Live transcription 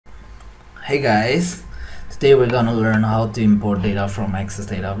Hey guys, today we're gonna learn how to import data from Access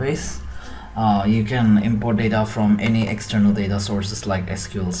database. You can import data from any external data sources like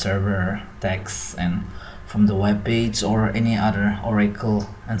SQL Server, text, and from the web page or any other Oracle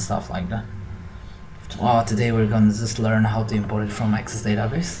and stuff like that. Today we're gonna just learn how to import it from Access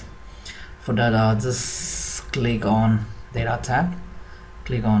database. For that, just click on Data tab,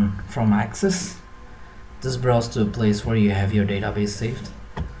 click on From Access. Just browse to a place where you have your database saved.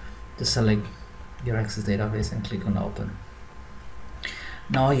 Just select your Access database and click on Open.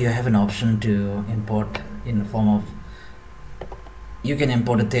 Now you have an option to import in the form of, you can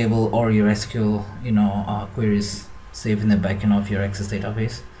import a table or your SQL queries saved in the backend of your Access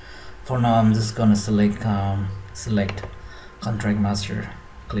database. For now, I'm just gonna select Contract Master,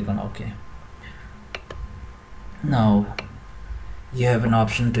 click on OK. Now you have an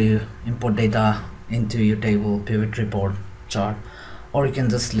option to import data into your table, pivot, report, chart, or you can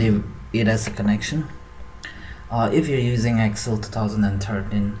just leave it as a connection. If you're using Excel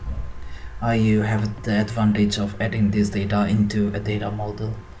 2013, you have the advantage of adding this data into a data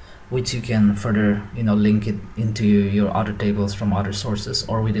model, which you can further link it into your other tables from other sources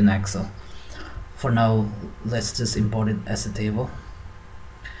or within Excel. For now, let's just import it as a table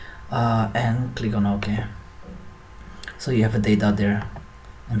and click on OK. So you have the data there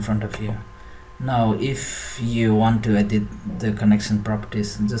in front of you. Now if you want to edit the connection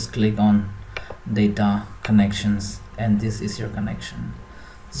properties, just click on Data, Connections, and this is your connection.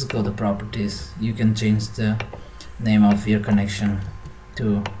 Just go to Properties. You can change the name of your connection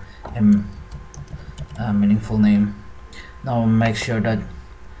to a meaningful name. Now make sure that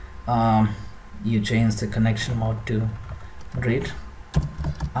you change the connection mode to read,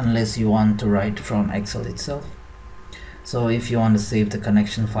 unless you want to write from Excel itself. So if you want to save the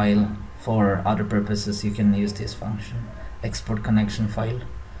connection file for other purposes, you can use this function, export connection file.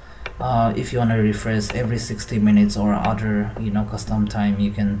 If you want to refresh every 60 minutes or other custom time,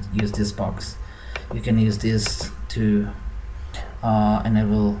 you can use this box. You can use this to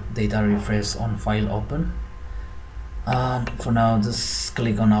enable data refresh on file open. For now, just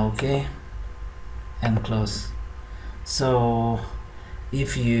click on OK and close. So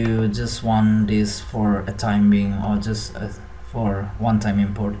if you just want this for a time being or just for one-time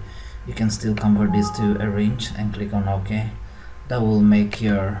import, you can still convert this to a range and click on OK. That will make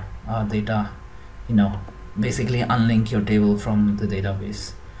your data, basically unlink your table from the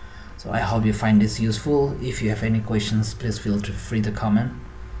database. So I hope you find this useful. If you have any questions, please feel free to comment.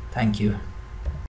 Thank you.